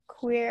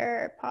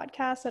queer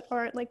podcasts that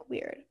aren't like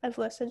weird. I've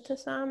listened to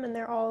some and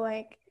they're all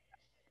like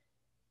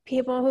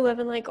people who live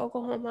in like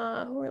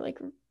Oklahoma who are like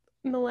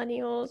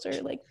millennials or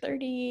like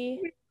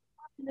 30,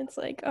 and it's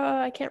like, oh,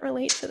 I can't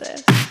relate to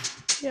this.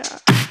 Yeah.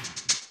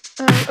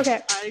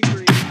 Okay. I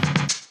agree.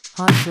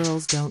 Hot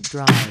girls don't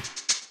drive.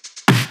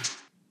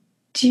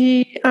 Do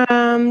you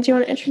want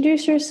to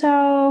introduce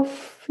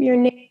yourself, your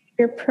name,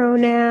 your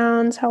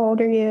pronouns, how old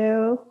are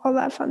you, all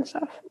that fun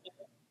stuff?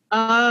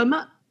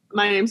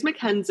 My name's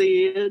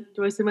Mackenzie.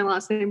 Do I say my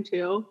last name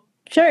too?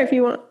 Sure, if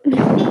you want.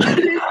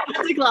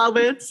 Mackenzie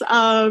Glaubitz.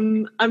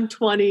 I'm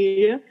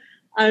 20.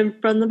 I'm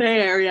from the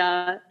Bay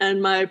Area,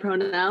 and my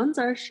pronouns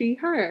are she,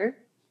 her.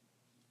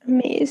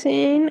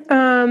 Amazing.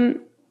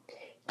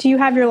 Do you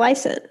have your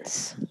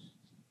license?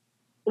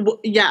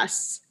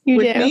 Yes. You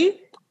With do?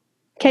 me?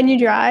 Can you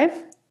drive?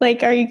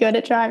 Like, are you good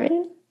at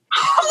driving?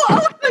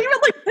 Oh, you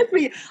were like with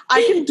me.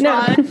 I can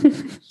drive.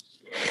 No.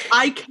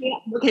 I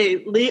can't.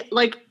 Okay,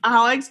 like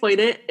how I explain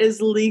it is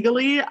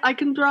legally I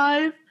can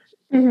drive,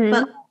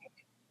 but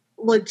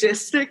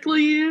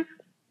logistically,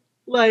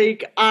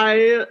 like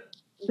I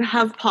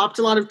have popped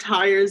a lot of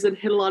tires and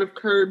hit a lot of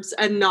curbs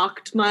and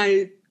knocked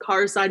my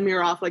car side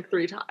mirror off like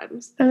 3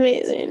 times.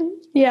 Amazing.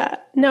 Yeah.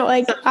 No,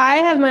 like I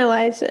have my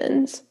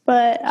license,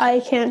 but I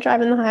can't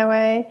drive in the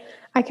highway.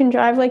 I can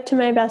drive like to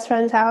my best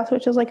friend's house,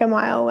 which is like a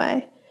mile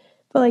away.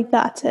 But like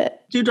that's it.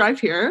 Do you drive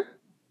here?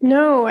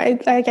 No, I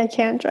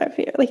can't drive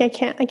here. Like I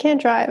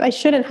can't drive. I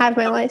shouldn't have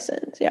my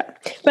license. Yeah.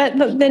 But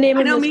the name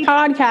of this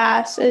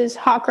podcast is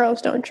Hot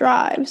Girls Don't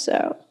Drive,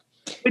 so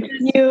which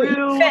is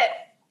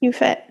you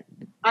fit.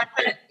 I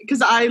fit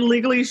because I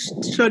legally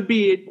should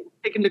be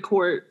taken to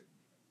court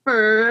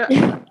for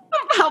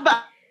how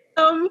bad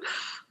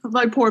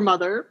my poor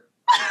mother.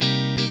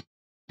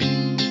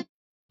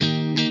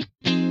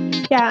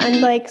 Yeah,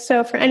 and like,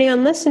 so for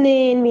anyone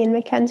listening, me and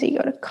Mackenzie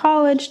go to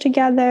college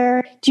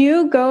together. Do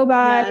you go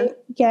by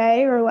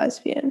gay or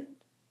lesbian?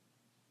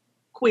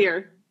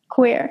 Queer.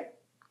 Queer.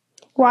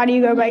 Why do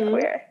you go by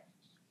queer?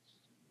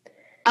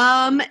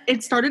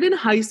 It started in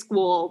high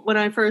school when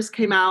I first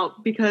came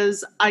out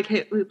because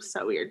it was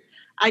so weird.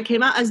 I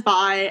came out as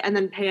bi and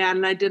then pan,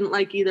 and I didn't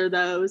like either of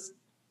those.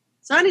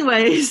 So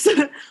anyways,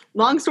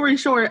 long story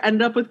short,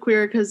 ended up with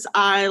queer because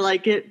I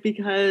like it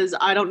because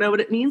I don't know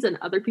what it means and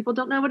other people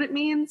don't know what it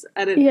means.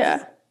 And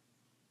it's,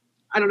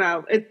 I don't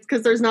know. It's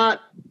because there's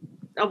not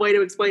a way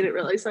to explain it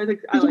really. So I think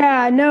I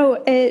like it.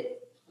 No,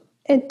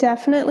 it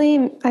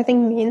definitely, I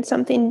think, means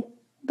something.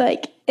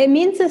 Like, it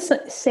means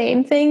the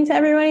same thing to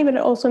everybody, but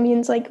it also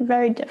means like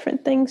very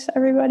different things to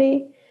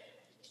everybody.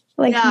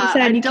 Like you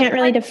said, you can't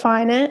really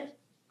define it.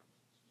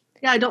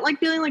 Yeah, I don't like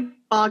feeling like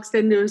boxed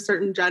into a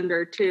certain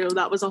gender too.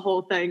 That was a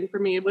whole thing for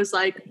me. It was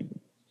like,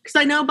 because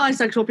I know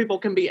bisexual people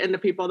can be into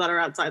people that are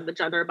outside the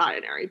gender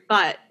binary,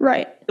 but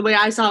the way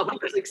I saw it when I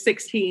was like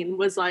 16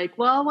 was like,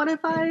 well, what if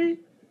I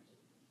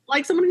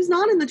like someone who's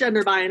not in the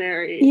gender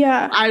binary?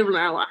 Yeah. I don't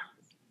know,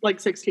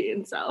 like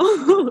 16,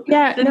 so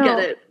didn't get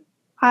it.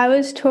 I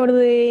was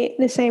totally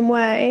the same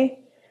way.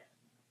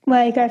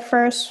 Like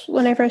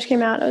when I first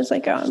came out, I was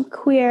like, oh, I'm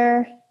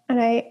queer, and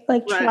I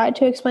like tried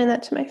to explain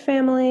that to my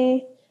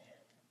family.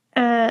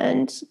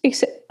 And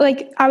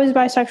like I was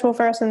bisexual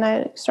first, and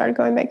then I started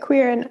going by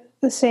queer, and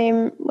the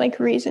same like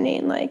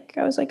reasoning. Like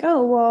I was like,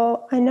 oh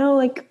well, I know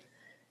like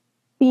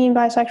being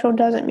bisexual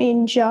doesn't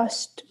mean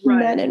just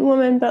men and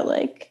women, but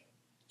like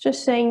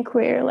just saying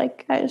queer,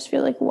 like I just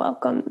feel like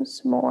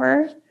welcomes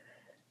more.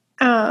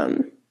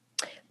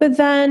 But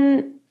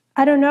then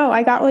I don't know.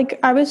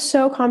 I was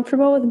so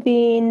comfortable with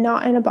being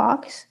not in a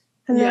box,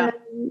 and then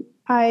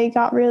I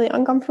got really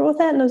uncomfortable with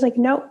it, and I was like,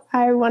 nope,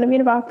 I want to be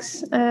in a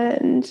box.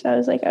 And I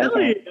was like,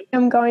 okay,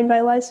 I'm going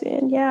by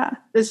lesbian. Yeah.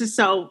 This is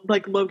so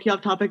like low-key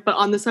off topic, but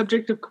on the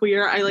subject of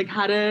queer, I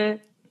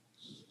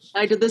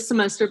did this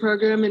semester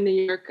program in New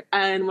York,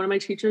 and one of my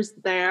teachers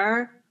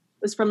there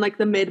was from like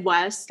the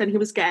Midwest, and he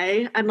was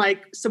gay. And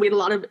like, so we had a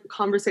lot of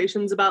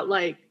conversations about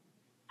like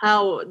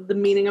how the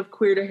meaning of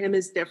queer to him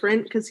is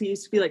different because he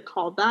used to be like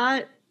called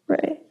that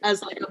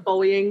as like a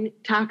bullying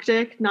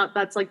tactic. Not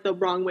that's like the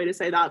wrong way to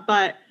say that,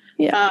 but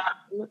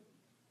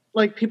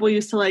like people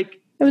used to like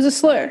it was a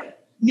slur.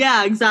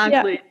 Yeah,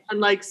 exactly. And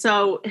like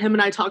so him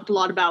and I talked a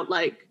lot about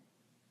like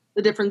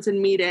the difference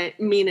in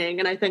meaning,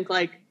 and I think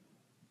like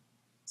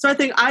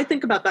I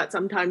think about that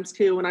sometimes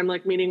too when I'm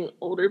like meeting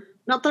older,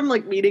 not that I'm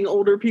like meeting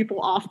older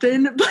people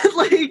often, but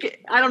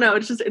like I don't know,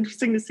 it's just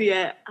interesting to see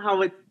it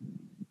how it's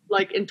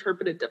like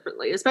interpreted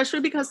differently, especially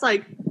because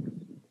like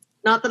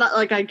not that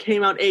I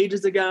came out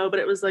ages ago, but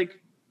it was like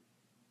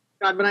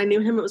God, when I knew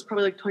him, it was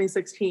probably like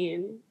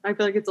 2016. I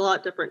feel like it's a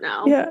lot different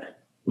now. Yeah.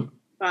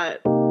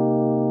 But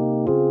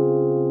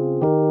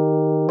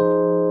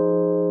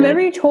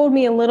remember you told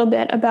me a little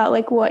bit about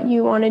like what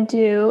you want to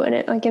do, and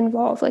it like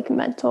involved like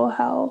mental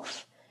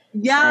health.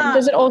 Yeah. And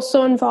does it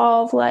also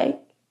involve like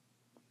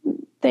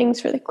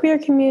things for the queer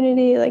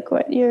community? Like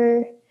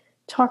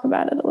talk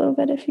about it a little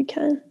bit if you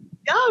can.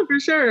 Yeah, for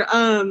sure.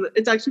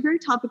 It's actually very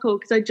topical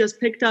because I just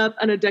picked up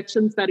an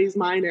addiction studies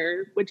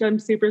minor, which I'm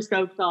super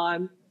stoked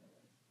on.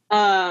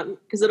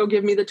 because it'll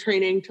give me the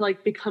training to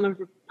like become a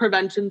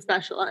prevention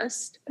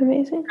specialist.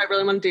 Amazing. I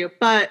really want to do,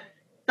 but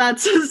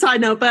that's a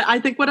side note. But I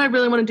think what I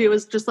really want to do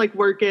is just like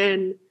work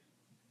in,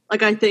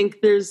 like, I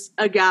think there's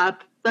a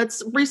gap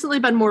that's recently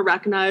been more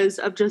recognized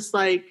of just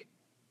like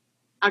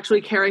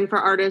actually caring for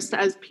artists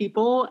as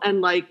people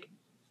and like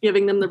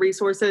giving them the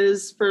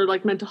resources for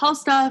like mental health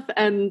stuff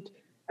and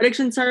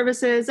addiction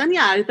services. And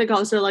yeah, I think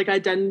also like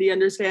identity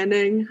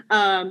understanding.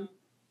 And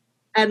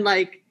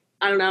like,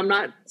 I don't know, I'm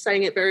not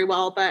saying it very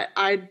well, but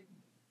I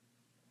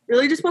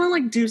really just want to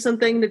like do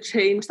something to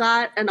change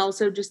that and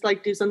also just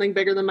like do something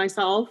bigger than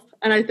myself.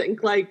 And I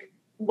think like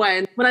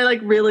when I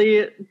like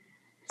really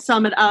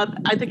sum it up,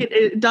 I think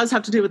it does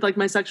have to do with like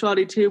my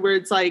sexuality too, where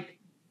it's like,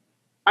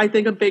 I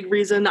think a big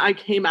reason I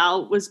came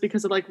out was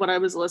because of like what I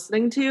was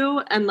listening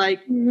to and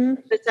like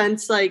the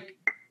sense like,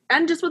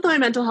 and just with my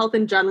mental health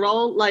in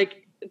general,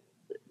 like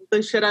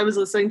the shit I was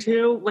listening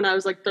to when I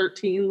was like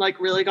 13, like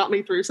really got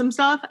me through some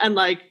stuff. And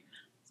like,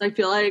 so I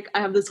feel like I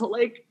have this whole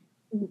like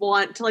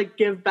want to like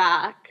give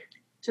back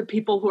to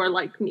people who are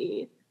like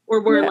me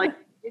or were like,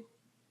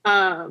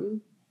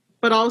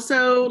 but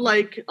also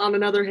like on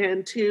another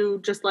hand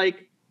too, just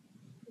like,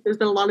 there's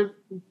been a lot of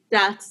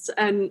deaths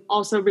and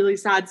also really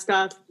sad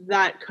stuff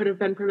that could have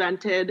been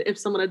prevented if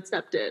someone had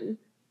stepped in.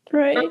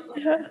 Right.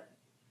 Yeah.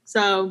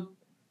 So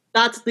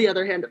that's the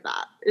other hand of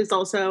that is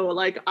also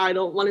like, I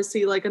don't want to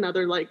see like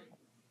another like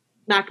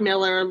Mac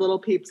Miller Little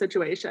Peep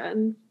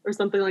situation or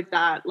something like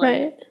that.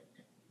 Like, right.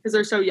 Because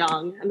they're so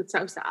young and it's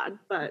so sad,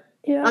 but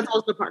that's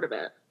also part of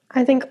it.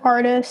 I think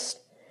artists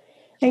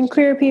and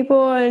queer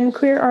people and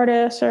queer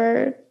artists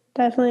are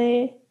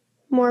definitely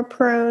more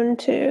prone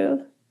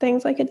to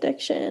things like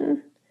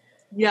addiction.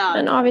 Yeah.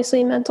 And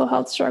obviously mental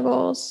health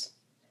struggles.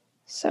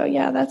 So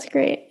yeah, that's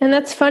great. And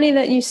that's funny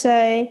that you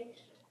say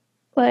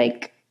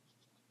like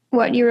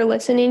what you were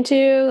listening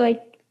to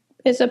like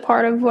is a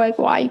part of like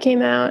why you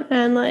came out.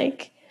 And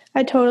like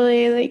I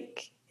totally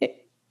like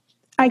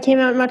I came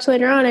out much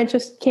later on. I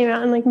just came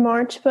out in like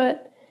March,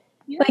 but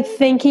like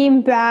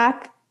thinking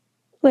back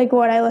like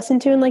what I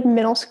listened to in like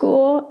middle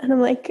school and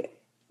I'm like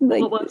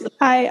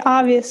I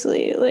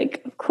obviously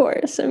like of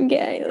course I'm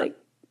gay like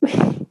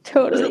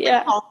totally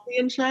like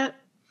and shit?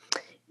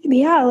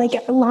 Yeah, like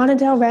Lana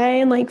Del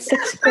Rey in like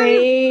 6th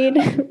grade,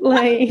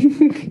 like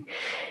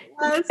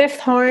Fifth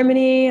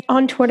Harmony.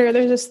 On Twitter,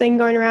 there's this thing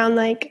going around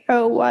like,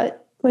 oh,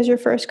 what was your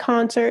first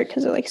concert?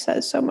 Because it like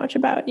says so much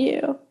about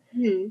you.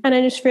 And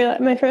I just feel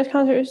like my first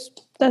concert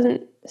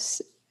it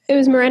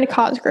was Miranda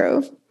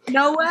Cosgrove.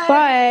 No way.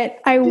 But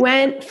I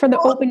went for the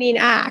opening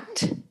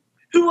act.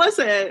 Who was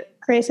it?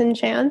 Grayson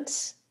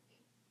Chance.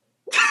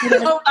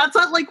 Oh, that's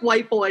that like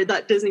white boy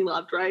that Disney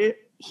loved, right?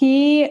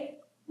 He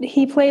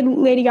played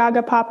Lady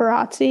Gaga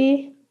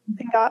Paparazzi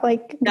and got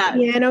like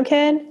Piano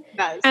Kid.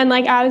 And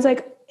like I was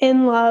like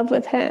in love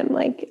with him.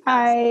 Like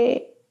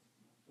I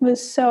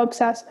was so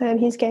obsessed with him.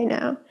 He's gay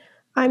now.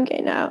 I'm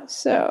gay now.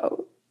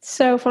 So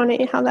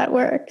funny how that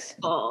works.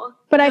 Oh,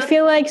 but I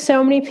feel like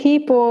so many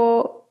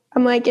people,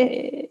 I'm like,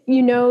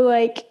 you know,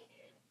 like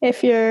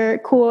if you're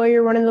cool,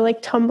 you're one of the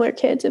like Tumblr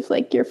kids. If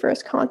like your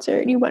first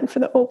concert, you went for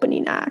the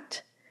opening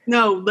act.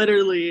 No,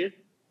 literally.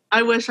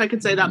 I wish I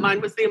could say that.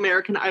 Mine was the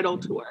American Idol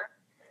tour.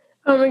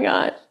 Oh my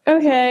God.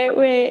 Okay,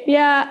 wait.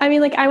 Yeah, I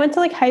mean, like, I went to,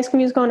 like, High School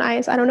Musical on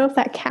Ice. I don't know if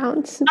that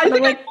counts. I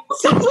think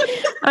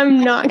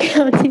I'm not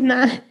counting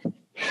that.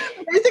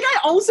 I think I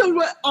also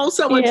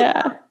went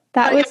to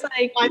that was,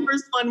 like... My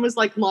first one was,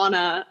 like,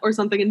 Lana or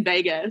something in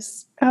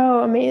Vegas.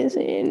 Oh,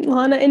 amazing.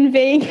 Lana in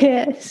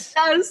Vegas.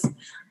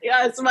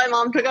 Yes, my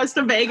mom took us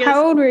to Vegas.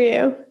 How old were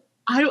you?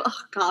 I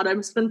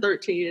must have been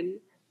 13,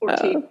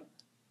 14. Oh.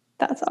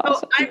 That's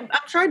awesome. I'm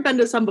sure I'd been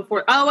to some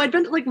before. Oh, I'd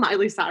been to like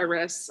Miley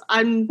Cyrus.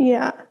 I'm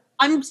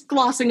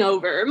glossing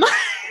over my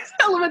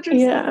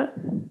elementary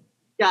school.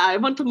 Yeah, I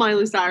went to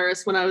Miley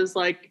Cyrus when I was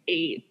like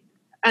 8.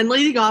 And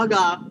Lady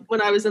Gaga when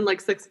I was in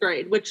like 6th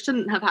grade, which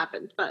shouldn't have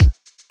happened, but.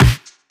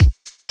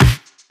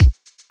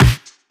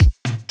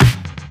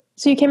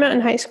 So you came out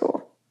in high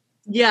school?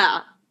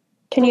 Yeah.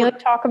 Can you like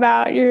talk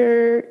about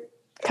your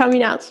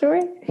coming out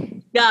story?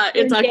 Yeah,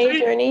 it's actually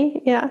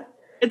journey. Yeah.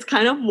 It's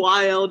kind of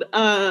wild.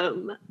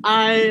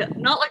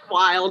 Not like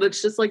wild.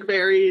 It's just like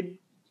very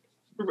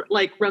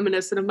like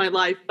reminiscent of my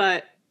life.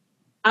 But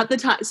at the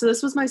time, so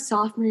this was my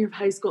sophomore year of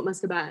high school. It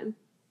must have been.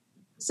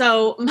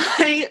 So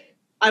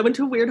I went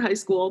to a weird high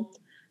school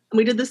and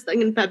we did this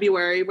thing in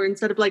February where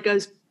instead of like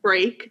a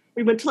break,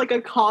 we went to like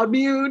a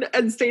commune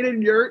and stayed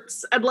in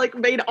yurts and like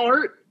made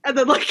art and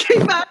then like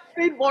came back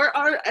and made more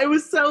art. It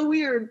was so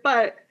weird,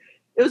 but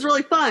it was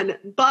really fun.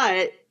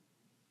 But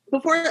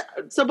before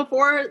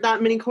that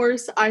mini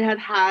course, I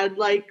had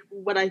like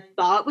what I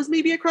thought was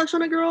maybe a crush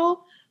on a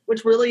girl,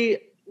 which really,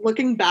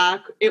 looking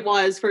back, it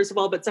was, first of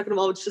all, but second of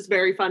all, it's just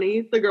very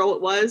funny, the girl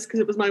it was,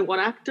 because it was my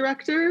one-act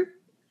director.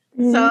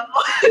 Mm-hmm. So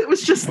it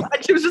was just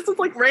this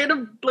like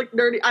random, like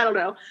nerdy, I don't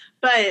know.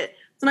 But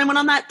so I went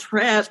on that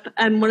trip,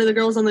 and one of the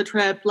girls on the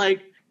trip,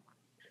 like,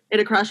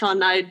 had a crush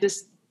on,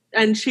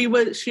 she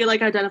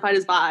like identified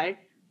as bi.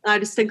 And I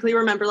distinctly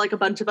remember like a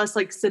bunch of us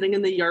like sitting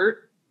in the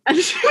yurt And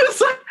she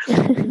was like,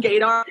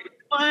 gaydar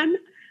one.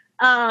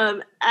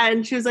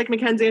 And she was like,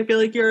 Mackenzie, I feel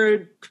like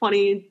you're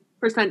 20%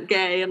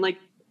 gay and like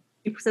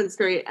 80%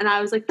 straight. And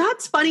I was like,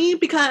 that's funny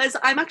because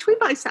I'm actually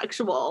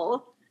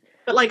bisexual.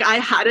 But like I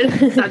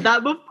hadn't said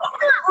that before.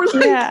 Or,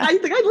 like, I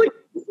think I'd like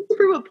to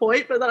prove a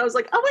point, but then I was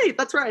like, oh wait,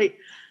 that's right.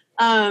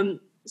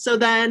 So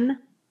then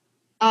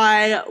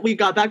we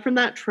got back from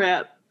that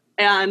trip,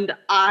 and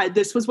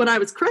this was when I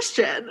was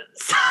Christian.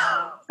 So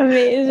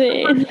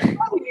amazing.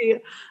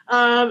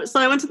 So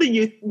I went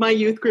to my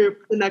youth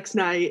group the next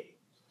night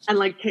and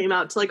like came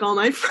out to like all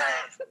my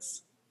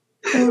friends.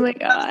 Oh my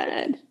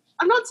God.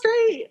 I'm not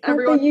straight. At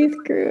the youth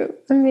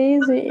group.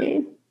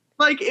 Amazing.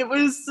 Like it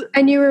was.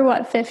 And you were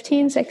what,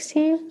 15,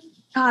 16?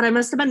 God, I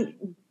must have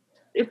been,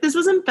 if this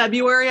was in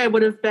February, I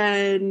would have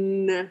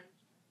been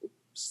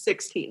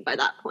 16 by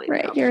that point.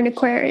 Right. You're an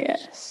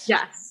Aquarius.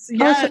 Yes.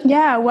 Also,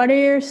 yeah. What are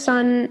your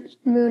sun,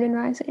 moon, and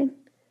rising?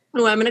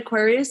 Oh, I'm an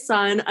Aquarius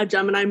sun, a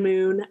Gemini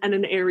moon, and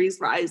an Aries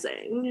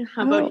rising.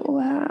 How about you?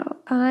 Wow.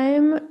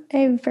 I'm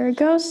a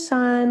Virgo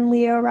sun,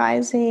 Leo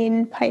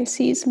rising,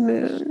 Pisces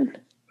moon.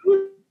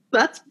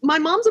 My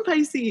mom's a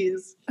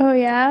Pisces. Oh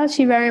yeah? Is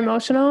she very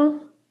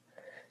emotional?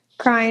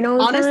 Crying all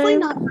the time? Honestly,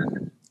 not.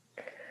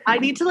 I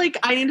need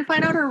to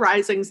find out her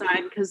rising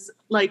sign because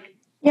like.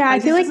 Yeah, I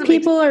feel like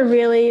people are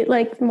really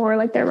like more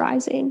like they're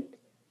rising.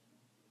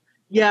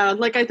 Yeah,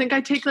 like I think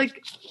I take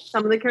like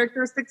some of the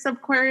characteristics of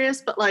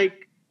Aquarius, but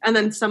like, and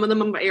then some of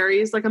them of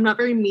Aries. Like I'm not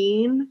very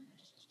mean,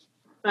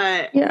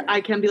 but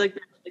I can be like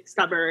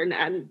stubborn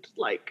and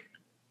like,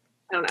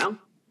 I don't know,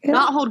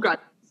 not hold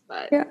grudges,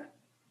 but. Yeah.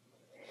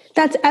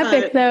 That's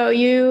epic though.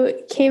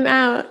 You came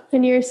out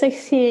when you were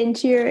 16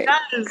 to your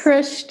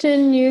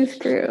Christian youth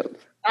group.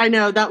 I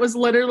know, that was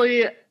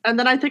literally, and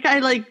then I think I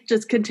like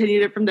just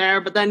continued it from there.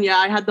 But then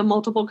I had the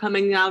multiple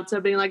coming out, so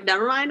being like,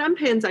 never mind, I'm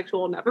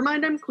pansexual. Never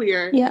mind, I'm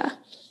queer. Yeah.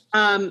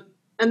 And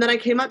then I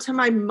came out to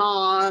my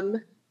mom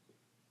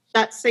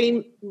that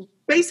same,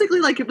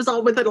 basically like it was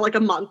all within like a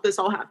month. This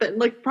all happened,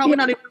 like probably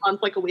not even a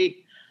month, like a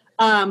week.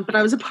 But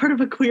I was a part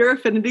of a queer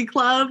affinity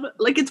club.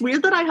 Like it's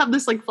weird that I have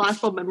this like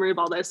flashbulb memory of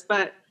all this,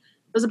 but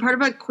I was a part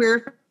of a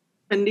queer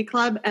affinity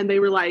club, and they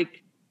were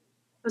like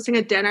hosting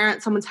a dinner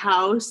at someone's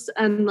house,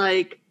 and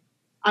like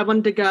I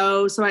wanted to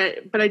go,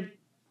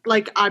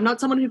 I'm not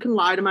someone who can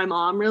lie to my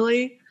mom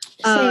really.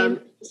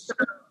 Same.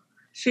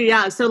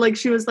 So like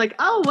she was like,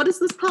 oh, what is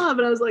this pub?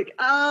 And I was like,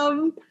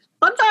 fun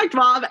fact,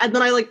 Mom. And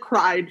then I like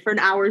cried for an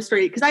hour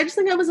straight because I just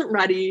think I wasn't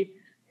ready.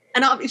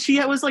 And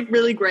she was like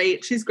really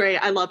great. She's great.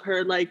 I love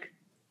her. Like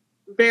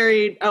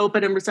very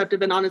open and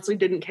receptive, and honestly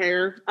didn't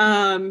care.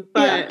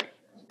 But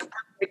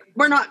like,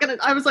 we're not gonna.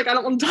 I was like, I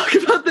don't want to talk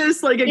about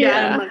this like again.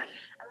 Yeah. Like,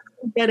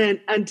 I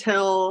didn't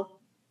until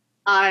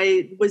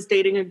I was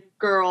dating a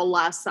girl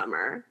last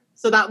summer.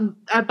 So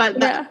at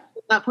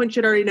that point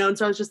she'd already known.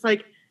 So I was just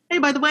like, hey,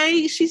 by the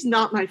way, she's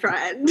not my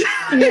friend.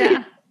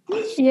 Yeah.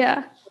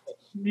 Yeah.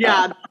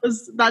 Yeah,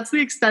 that's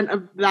the extent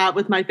of that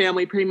with my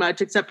family pretty much,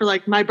 except for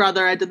like my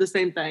brother. I did the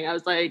same thing. I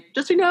was like,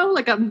 just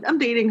like I'm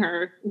dating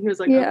her. And he was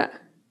like, yeah. Oh.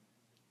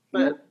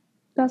 But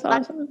that's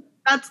awesome.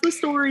 That's the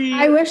story.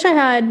 I wish I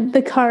had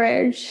the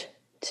courage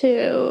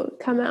to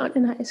come out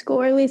in high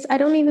school, or at least I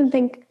don't even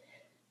think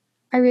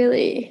I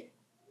really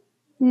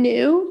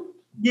knew.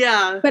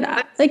 Yeah. But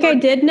I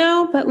did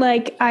know, but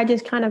like I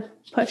just kind of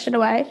pushed it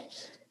away.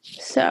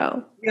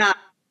 So. Yeah.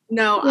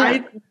 No,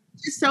 yeah.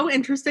 It's so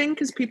interesting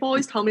because people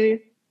always tell me,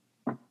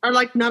 or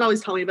like not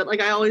always tell me, but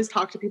like I always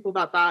talk to people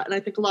about that. And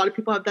I think a lot of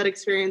people have that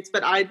experience,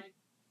 but I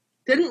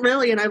didn't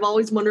really. And I've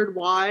always wondered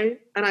why.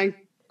 And I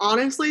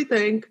honestly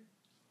think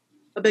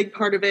a big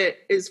part of it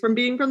is from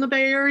being from the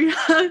Bay Area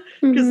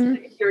because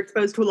you're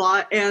exposed to a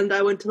lot. And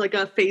I went to like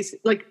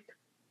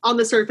on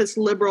the surface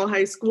liberal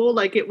high school.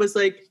 Like it was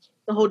like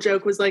the whole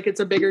joke was like it's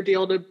a bigger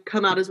deal to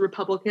come out as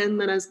Republican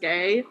than as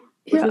gay,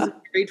 which was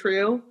very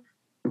true.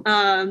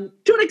 To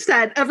an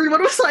extent,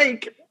 everyone was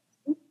like,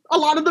 a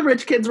lot of the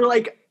rich kids were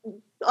like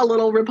a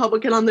little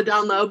Republican on the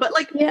down low, but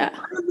like I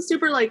was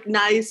super like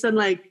nice and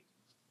like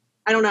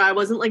I don't know, I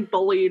wasn't like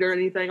bullied or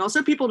anything.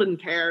 Also, people didn't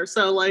care,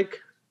 so like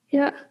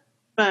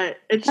but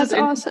it's that's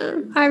just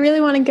awesome. I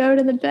really want to go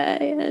to the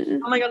Bay,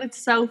 and oh my god, it's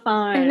so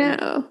fun. I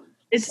know.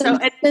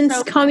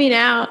 Since coming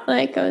out,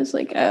 like I was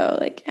like, oh,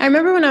 like I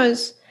remember when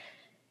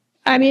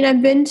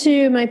I've been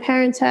to, my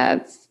parents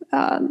have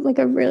like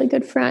a really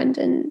good friend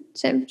in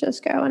San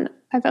Francisco, and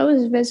I've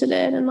always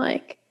visited, and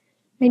like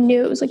I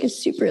knew it was like a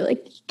super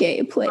like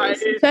gay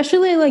place,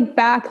 especially like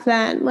back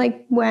then,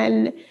 like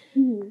when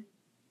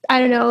I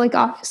don't know, like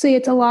obviously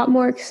it's a lot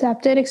more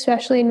accepted,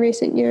 especially in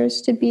recent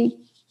years, to be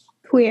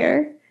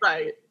queer.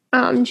 Right.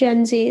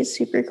 Gen Z is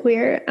super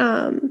queer.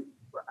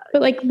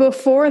 But like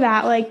before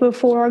that, like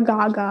before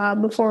Gaga,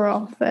 before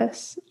all of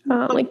this,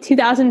 like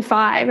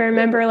 2005, I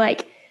remember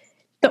like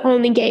the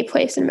only gay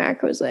place in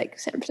America was like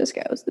San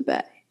Francisco was the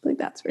Bay. Like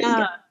that's really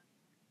good.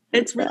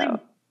 It's really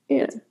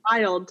it's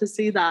wild to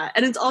see that.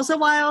 And it's also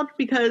wild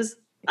because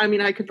I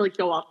mean I could like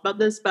go off about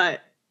this,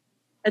 but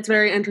it's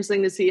very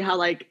interesting to see how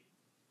like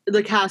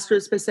the Castro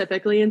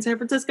specifically in San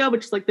Francisco,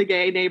 which is like the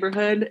gay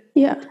neighborhood,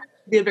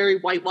 be a very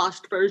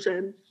whitewashed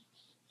version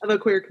of a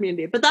queer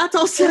community. But that's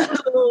also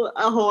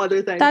a whole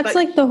other thing. That's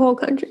like the whole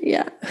country,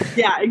 yeah.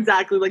 Yeah,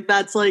 exactly. Like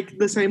that's like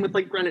the same with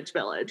like Greenwich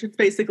Village. It's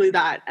basically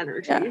that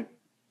energy. Yeah.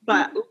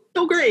 But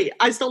still great.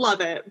 I still love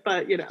it,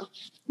 but you know.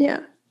 Yeah.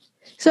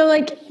 So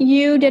like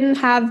you didn't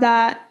have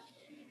that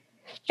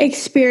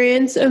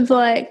experience of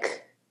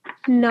like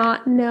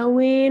not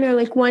knowing, or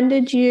like when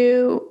did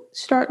you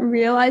start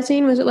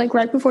realizing? Was it like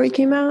right before you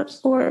came out,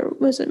 or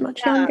was it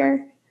much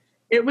younger?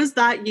 It was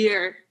that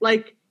year.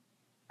 Like,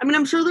 I mean,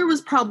 I'm sure there was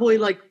probably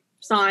like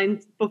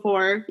signs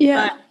before.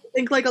 Yeah. But I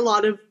think like a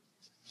lot of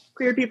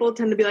queer people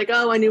tend to be like,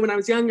 oh, I knew when I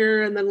was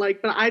younger, and then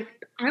like, but I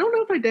don't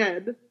know if I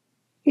did.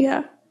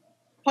 Yeah.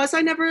 Plus,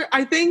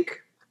 I think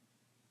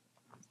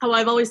how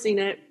I've always seen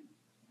it,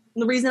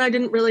 the reason I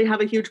didn't really have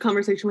a huge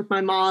conversation with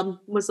my mom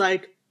was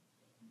like,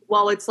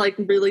 well, it's like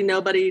really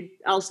nobody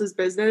else's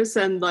business.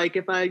 And like,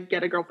 if I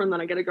get a girlfriend,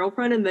 then I get a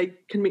girlfriend and they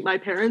can meet my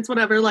parents,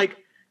 whatever. Like,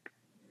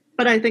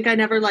 but I think I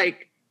never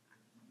like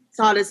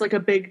saw it as like a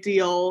big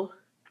deal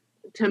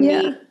to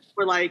me.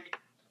 Or like,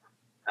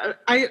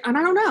 I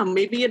don't know,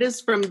 maybe it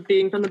is from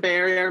being from the Bay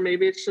Area, or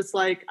maybe it's just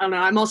like, I don't know.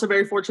 I'm also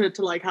very fortunate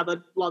to like have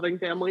a loving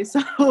family. So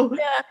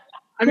yeah.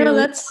 I mean, no,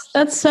 that's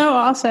so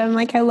awesome.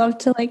 Like, I love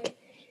to like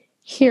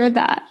hear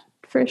that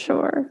for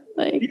sure.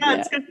 Like,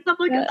 it's good stuff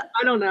like that.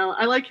 I don't know.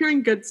 I like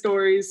hearing good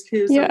stories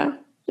too. So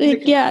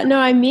no,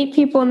 I meet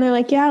people and they're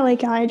like, yeah,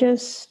 like I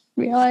just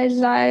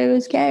realized I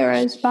was gay or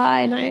I was bi,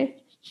 and I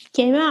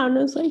came out, and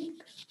I was like,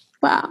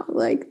 wow,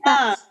 like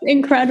that's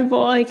incredible.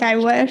 Like, I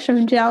wish,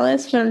 I'm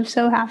jealous, but I'm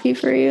so happy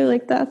for you.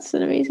 Like, that's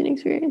an amazing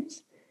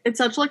experience. It's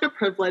such like a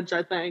privilege,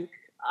 I think.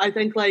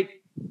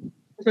 like,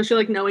 especially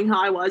like knowing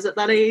how I was at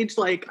that age,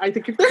 like I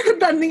think if there had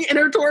been the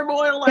inner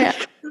turmoil,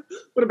 like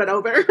would have been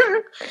over.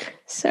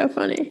 So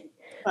funny.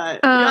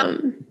 But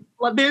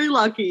very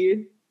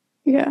lucky.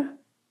 Yeah,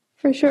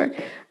 for sure.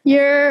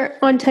 You're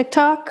on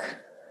TikTok?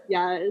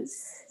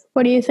 Yes.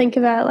 What do you think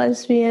about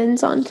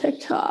lesbians on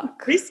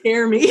TikTok? They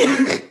scare me.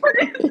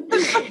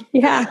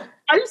 Yeah.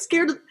 I'm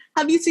scared.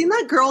 Have you seen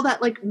that girl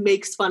that like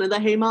makes fun of the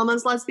Hey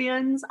Mamas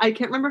lesbians? I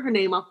can't remember her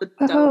name off the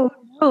top. Oh,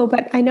 no,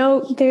 but I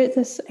know there's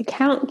this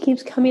account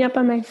keeps coming up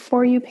on my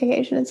For You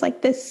page, and it's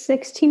like this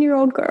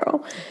 16-year-old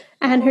girl,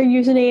 and her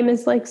username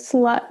is like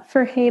slut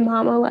for Hey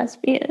Mama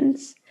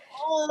lesbians.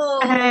 Oh.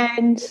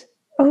 And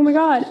oh my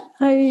God,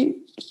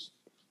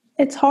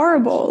 it's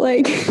horrible.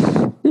 Like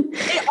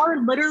they are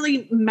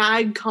literally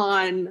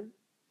MagCon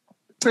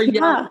for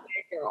young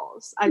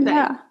girls, I think.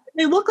 Yeah.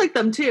 They look like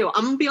them too.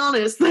 I'm gonna be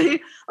honest. They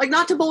like,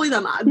 not to bully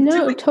them.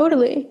 No,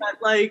 totally. But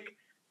like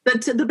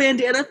the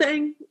bandana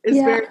thing is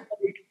very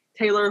like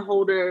Taylor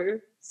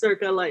Holder,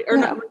 circa like, or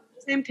not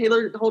his name,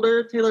 Taylor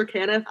Holder, Taylor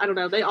Caniff. I don't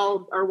know. They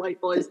all are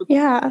white boys.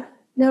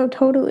 No,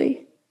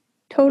 totally.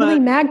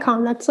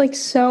 MagCon. That's like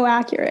so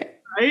accurate.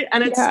 Right,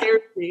 and it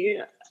scares me.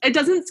 It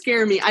doesn't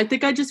scare me. I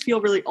think I just feel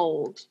really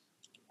old,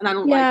 and I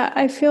don't. Yeah,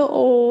 I feel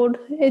old.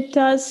 It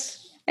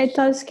does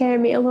scare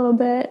me a little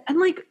bit. And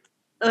like.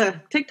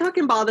 TikTok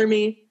can bother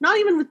me, not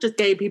even with just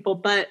gay people,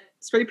 but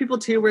straight people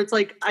too, where it's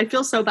like, I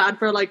feel so bad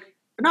for like,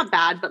 not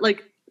bad, but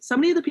like so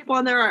many of the people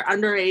on there are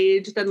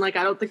underage, and like,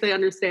 I don't think they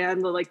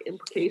understand the like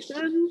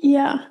implications.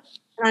 Yeah.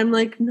 And I'm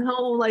like,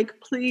 no, like,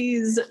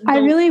 please. Don't. I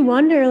really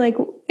wonder like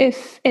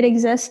if it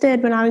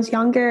existed when I was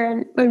younger,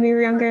 and when we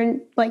were younger and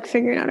like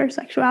figuring out our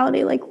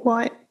sexuality, like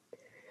what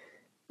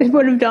it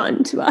would have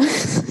done to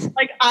us.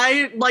 Like,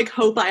 I like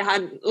hope I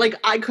hadn't, like,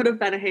 I could have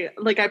been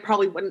like, I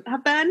probably wouldn't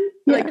have been.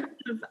 Like,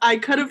 I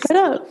could have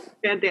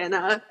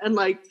bandana and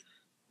like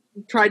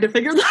tried to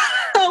figure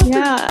that out.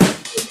 Yeah.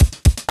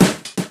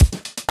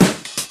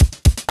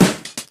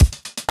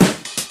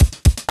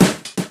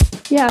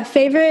 Yeah.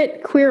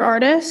 Favorite queer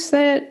artists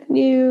that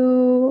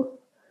you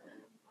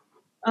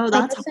are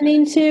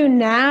listening to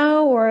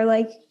now, or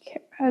like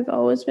have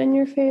always been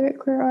your favorite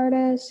queer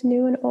artists,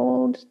 new and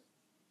old?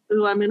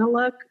 Ooh, I'm gonna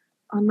look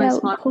on my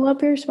Spotify. Pull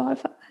up your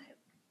Spotify.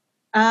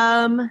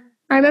 I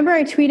remember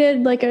I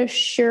tweeted like a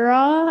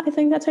Shura, I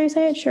think that's how you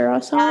say it,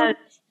 Shura song.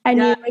 Yes, and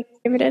you like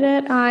favorited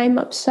it. I'm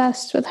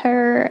obsessed with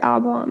her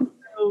album.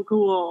 So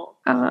cool.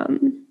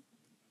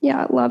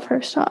 Yeah, I love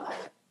her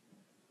stuff.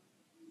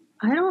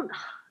 I'm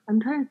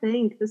trying to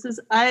think.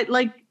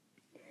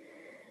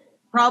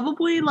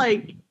 Probably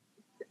like,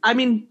 I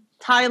mean,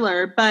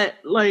 Tyler, but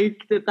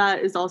like that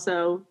is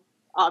also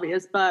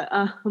obvious, but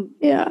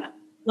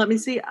let me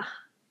see.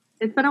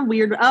 It's been a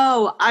weird.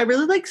 Oh, I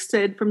really like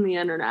Sid from the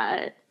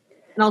internet,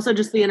 and also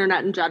just the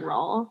internet in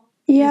general.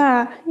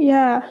 Yeah.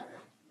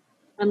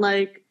 And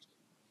like,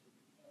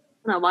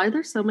 I don't know why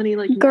there's so many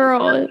like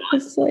girl.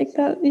 It's like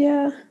that.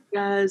 Yeah.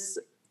 Yes.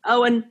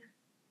 Oh, and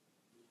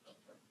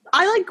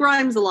I like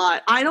Grimes a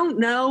lot. I don't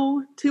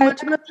know too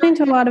much. I'm listening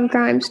to a lot of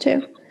Grimes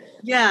too.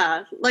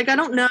 Yeah, like I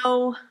don't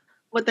know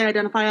what they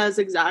identify as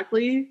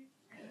exactly,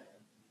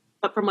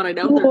 but from what I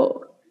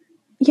know,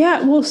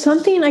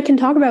 something I can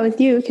talk about with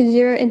you, because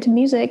you're into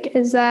music,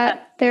 is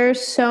that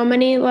there's so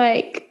many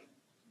like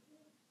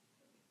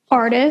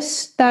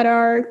artists that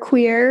are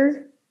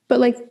queer, but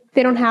like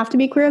they don't have to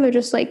be queer, they're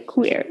just like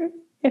queer.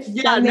 if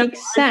that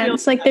makes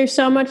sense. Like there's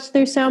so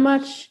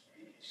much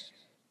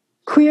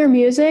queer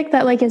music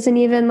that like isn't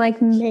even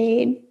like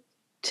made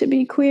to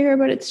be queer,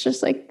 but it's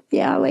just like,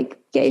 yeah, like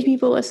gay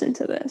people listen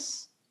to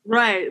this.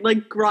 Right,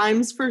 like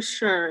Grimes for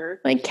sure.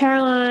 Like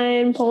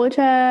Caroline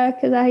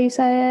Polachek, is that how you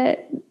say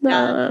it?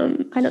 Yeah.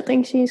 I don't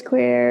think she's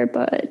queer,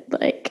 but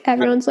like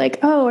everyone's like,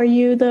 oh, are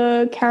you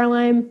the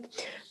Caroline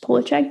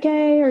Polachek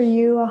gay? Are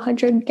you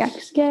 100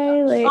 Gex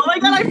gay? Like, oh my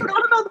god, I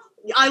forgot about.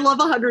 I love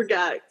 100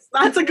 Gex.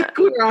 That's a good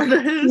queer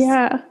artist.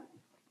 Yeah.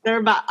 They're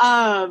about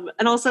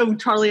and also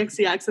Charlie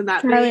XCX and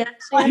that. Charlie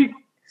XCX. Like,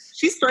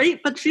 she's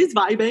straight, but she's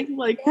vibing.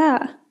 Like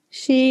yeah.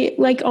 She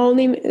like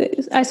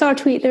I saw a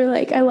tweet, they're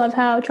like, I love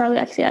how Charlie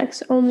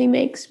XCX only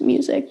makes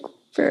music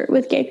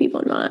with gay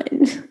people in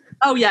mind.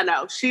 Oh yeah,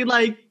 no. She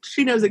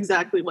knows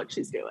exactly what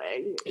she's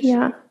doing.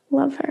 Yeah,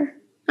 love her.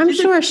 I'm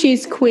sure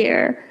she's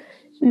queer.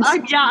 Yeah,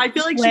 I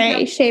feel like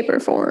way, shape, or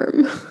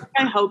form.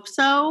 I hope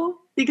so.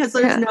 Because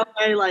there's no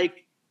way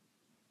like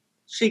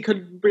she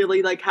could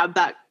really like have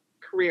that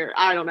career.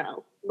 I don't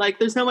know. Like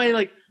there's no way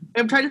like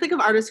I'm trying to think of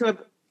artists who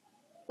have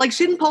like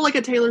she didn't pull like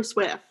a Taylor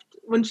Swift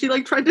when she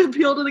like tried to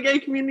appeal to the gay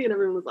community and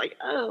everyone was like,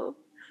 oh.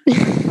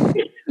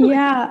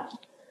 Yeah.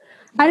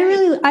 I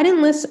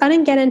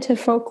didn't get into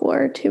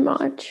folklore too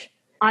much.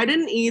 I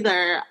didn't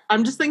either.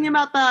 I'm just thinking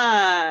about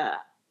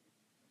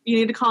You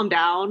Need to Calm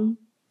Down.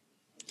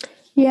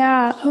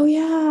 Yeah. Oh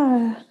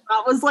yeah.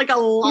 That was like a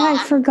lot.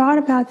 Yeah, I forgot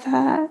about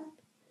that.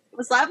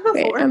 Was that before?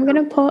 Wait, I'm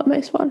gonna pull up my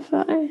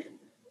Spotify.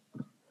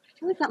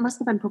 I feel like that must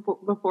have been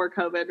before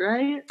COVID,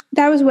 right?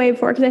 That was way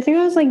before, because I think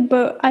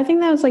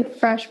that was like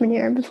freshman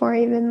year before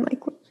I even like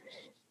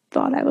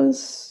thought I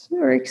was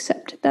or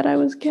accepted that I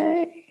was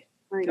gay.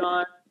 Oh my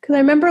god. Because I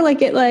remember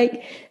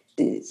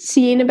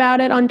seeing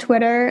about it on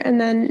Twitter and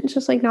then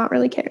just like not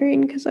really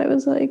caring because I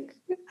was like,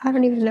 I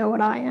don't even know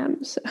what I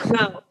am. So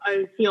no,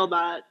 I feel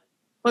that.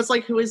 But it's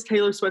like, who is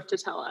Taylor Swift to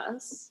tell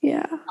us?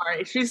 Yeah. All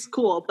right, she's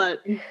cool,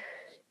 but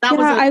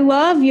I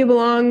love You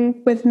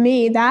Belong With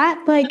Me.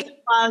 That like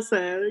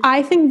classic.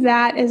 I think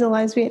that is a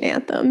lesbian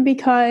anthem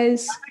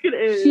because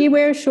she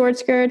wears short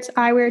skirts,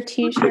 I wear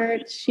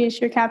t-shirts, she's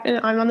your captain,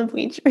 I'm on the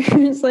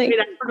bleachers. Like,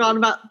 I forgot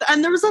about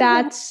and there was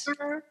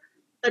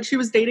that she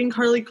was dating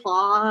Karlie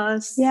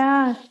Kloss.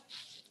 Yeah.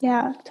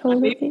 Yeah,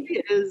 totally. Maybe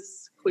she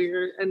is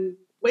queer, and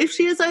if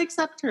she is, I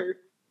accept her.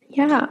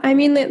 Yeah, I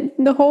mean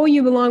the whole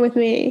You Belong With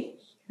Me.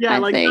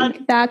 Yeah, I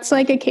think that's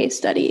like a case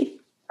study.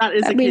 That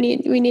is we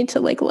need to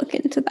like look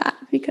into that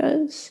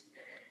because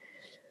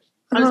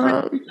I was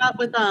talking that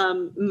with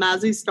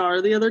Mazzy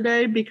Star the other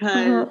day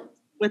because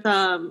with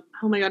oh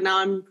my god, now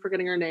I'm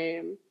forgetting her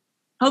name.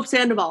 Hope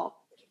Sandoval.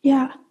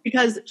 Yeah.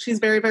 Because she's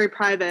very, very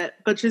private,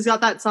 but she's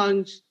got that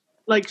song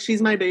like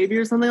She's My Baby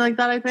or something like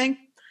that, I think.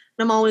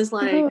 And I'm always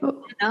like,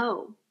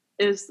 no.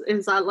 Is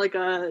that like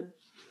a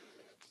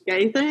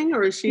gay thing,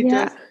 or is she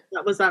just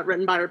was that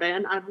written by her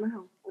band? I don't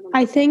know.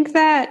 I think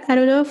that I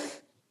don't know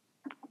if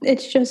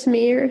it's just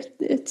me or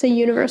it's a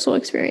universal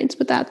experience,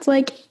 but that's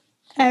like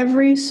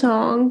every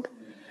song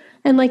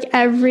and like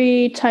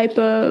every type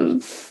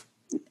of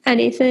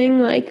anything,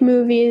 like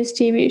movies,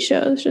 TV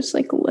shows, just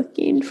like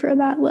looking for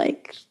that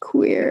like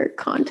queer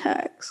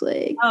context,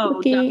 like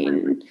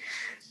looking,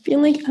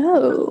 feeling like,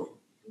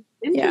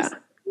 yeah.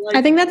 Like,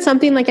 I think that's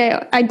something like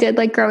I did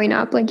like growing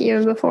up, like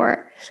even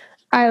before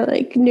I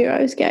like knew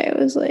I was gay. I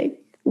was like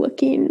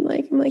looking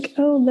like, I'm like,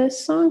 oh,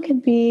 this song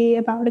could be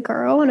about a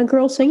girl and a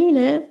girl singing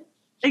it.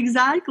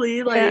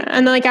 Exactly. Like, yeah.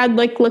 And like I'd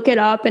like look it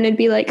up and it'd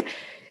be like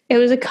it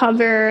was a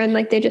cover and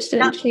like they just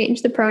didn't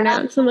change the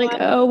pronouns. I'm like,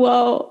 oh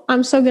well,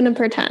 I'm still gonna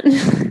pretend.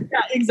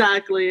 Yeah,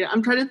 exactly.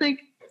 I'm trying to think.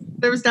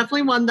 There was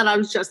definitely one that I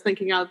was just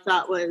thinking of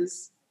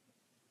that's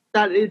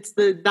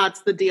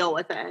the deal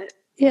with it.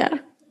 Yeah.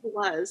 It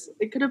was.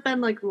 It could have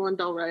been like Lana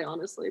Del Rey,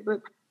 honestly,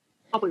 but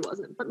probably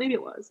wasn't. But maybe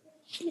it was.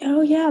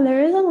 Oh yeah,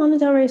 there is a Lana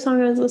Del Rey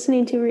song I was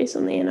listening to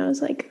recently and I was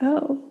like,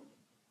 oh,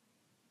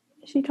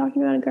 is she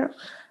talking about a girl?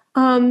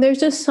 There's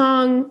this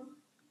song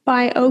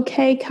by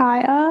OK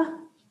Kaya.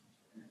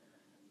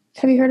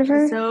 Have you heard of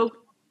her? So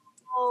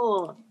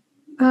cool.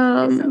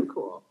 So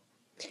cool.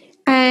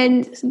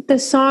 And the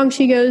song,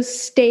 she goes,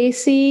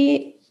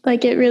 Stacy,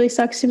 like it really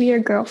sucks to be your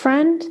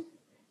girlfriend.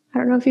 I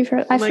don't know if you've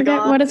heard. I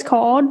forget what it's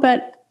called,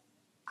 but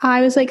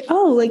I was like,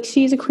 oh, like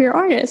she's a queer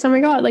artist. Oh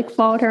my god, like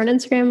followed her on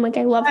Instagram. Like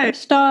I love her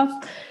stuff.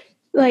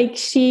 Like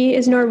she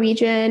is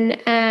Norwegian,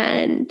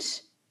 and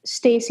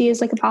Stacy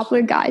is like a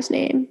popular guy's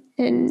name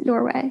in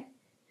Norway,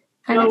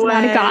 and it's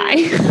about a guy.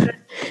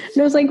 And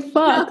I was like,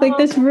 fuck, like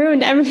this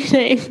ruined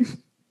everything.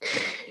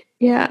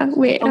 Yeah,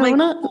 wait, I want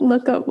to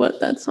look up what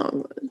that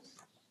song was.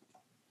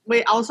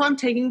 Wait, also I'm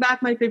taking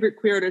back my favorite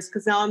queer artist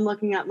because now I'm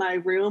looking at my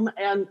room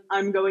and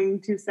I'm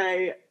going to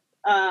say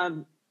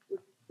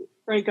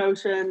Frank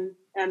Ocean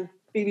and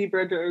Phoebe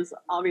Bridgers,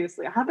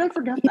 obviously. How did I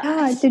forget that?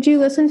 Yeah, did you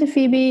listen to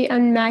Phoebe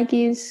and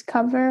Maggie's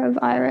cover of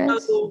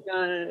Iris? So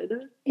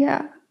good.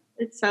 Yeah.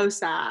 It's so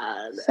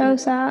sad. So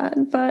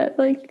sad, but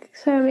like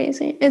so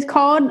amazing. It's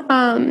called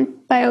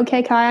by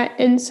OK Kaya,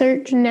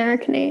 Insert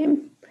Generic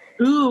Name.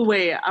 Ooh,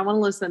 wait, I want to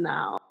listen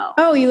now.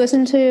 Oh, you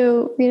listen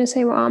to Rina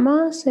Say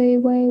Wama? Say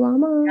Way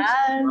Wama?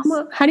 Yes.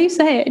 Wama? How do you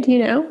say it? Do you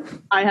know?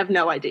 I have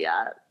no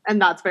idea. And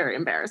that's very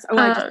embarrassing.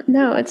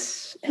 No,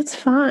 it's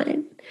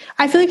fine.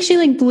 I feel like she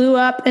like blew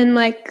up in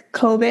like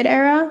COVID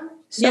era.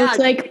 So it's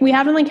like we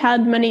haven't like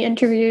had many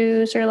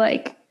interviews or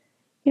like,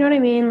 you know what I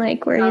mean?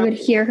 Like where you would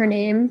hear her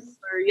name.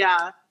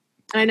 Yeah.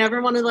 And I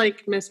never want to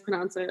like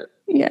mispronounce it.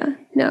 Yeah.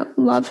 No,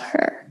 love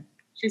her.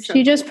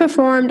 She just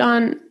performed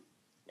on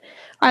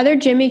either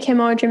Jimmy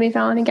Kimmel or Jimmy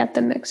Fallon and get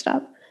them mixed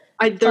up.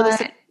 They're the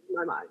same in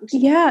my mind.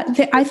 Yeah.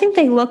 I think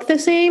they look the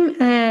same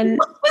and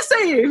the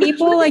same.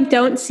 People like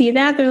don't see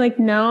that. They're like,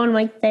 no. And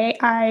like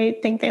I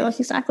think they look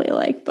exactly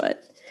alike,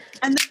 but.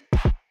 And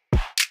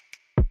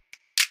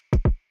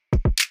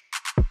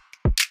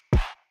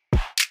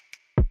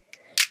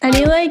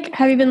any like,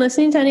 have you been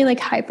listening to any like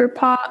hyper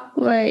pop?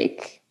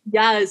 Like,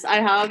 yes, I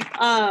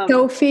have.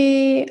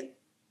 Sophie,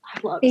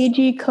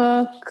 A.G.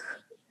 Cook,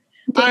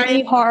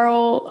 Danny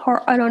Harl,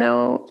 I don't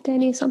know,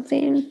 Danny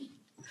something.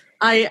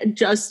 I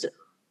just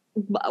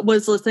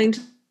was listening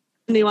to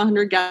the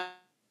 100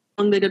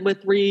 song they did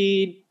with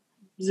 30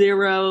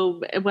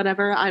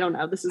 whatever. I don't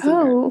know. This is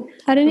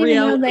I didn't even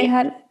know they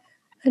had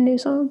a new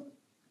song.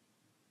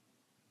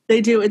 They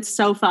do. It's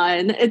so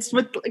fun. It's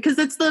because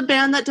it's the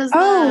band that does.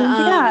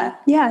 Yeah,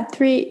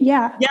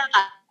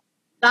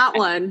 that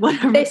one.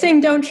 Whatever. They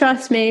sing "Don't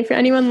Trust Me" for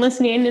anyone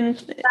listening and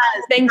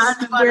thinks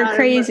we're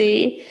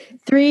crazy.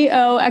 3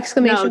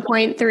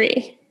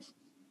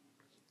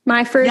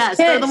 My first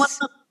kiss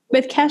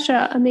with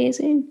Kesha,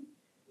 amazing.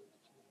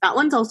 That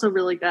one's also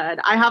really good.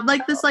 I have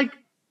like this like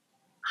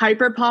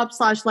hyper pop /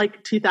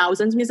 like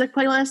 2000s music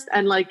playlist,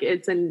 and like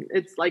it's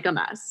like a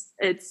mess.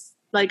 It's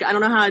like I don't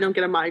know how I don't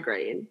get a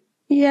migraine.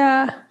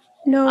 Yeah,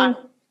 no. I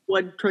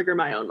would trigger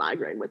my own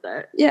migraine with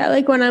it. Yeah,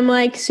 like when I'm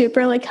like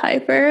super like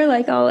hyper,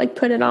 like I'll like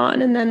put it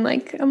on and then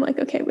like I'm like,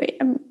 okay, wait,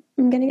 I'm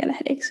gonna get a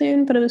headache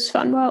soon, but it was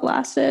fun while it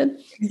lasted.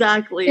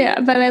 Exactly. Yeah,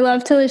 but I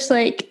love to just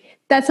like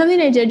that's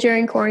something I did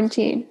during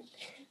quarantine.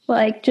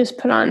 Like just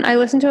put on. I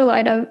listened to a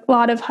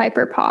lot of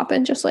hyper pop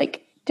and just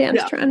like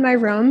danced around my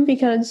room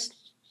because.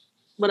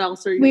 What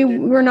else are you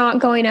doing? We're not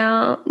going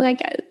out.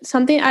 Like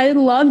something I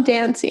love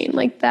dancing.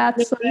 Like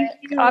that's like,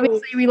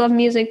 obviously we love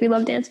music, we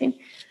love dancing.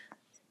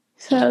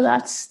 So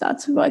that's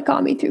what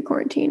got me through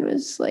quarantine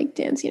was like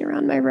dancing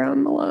around my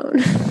room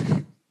alone.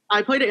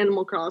 I played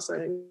Animal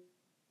Crossing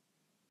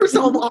for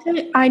so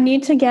long. I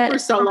need to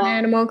get on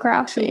Animal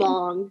Crossing. Too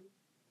long.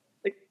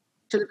 Like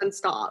should have been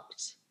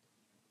stopped.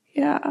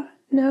 Yeah.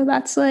 No,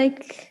 that's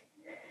like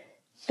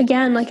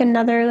again, like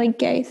another like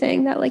gay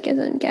thing that like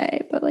isn't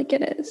gay, but like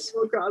it is.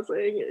 Animal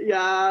Crossing,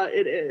 yeah,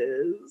 it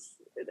is.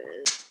 It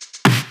is.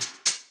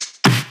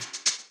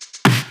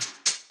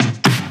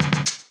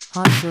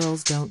 Hot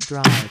Girls Don't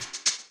Drive.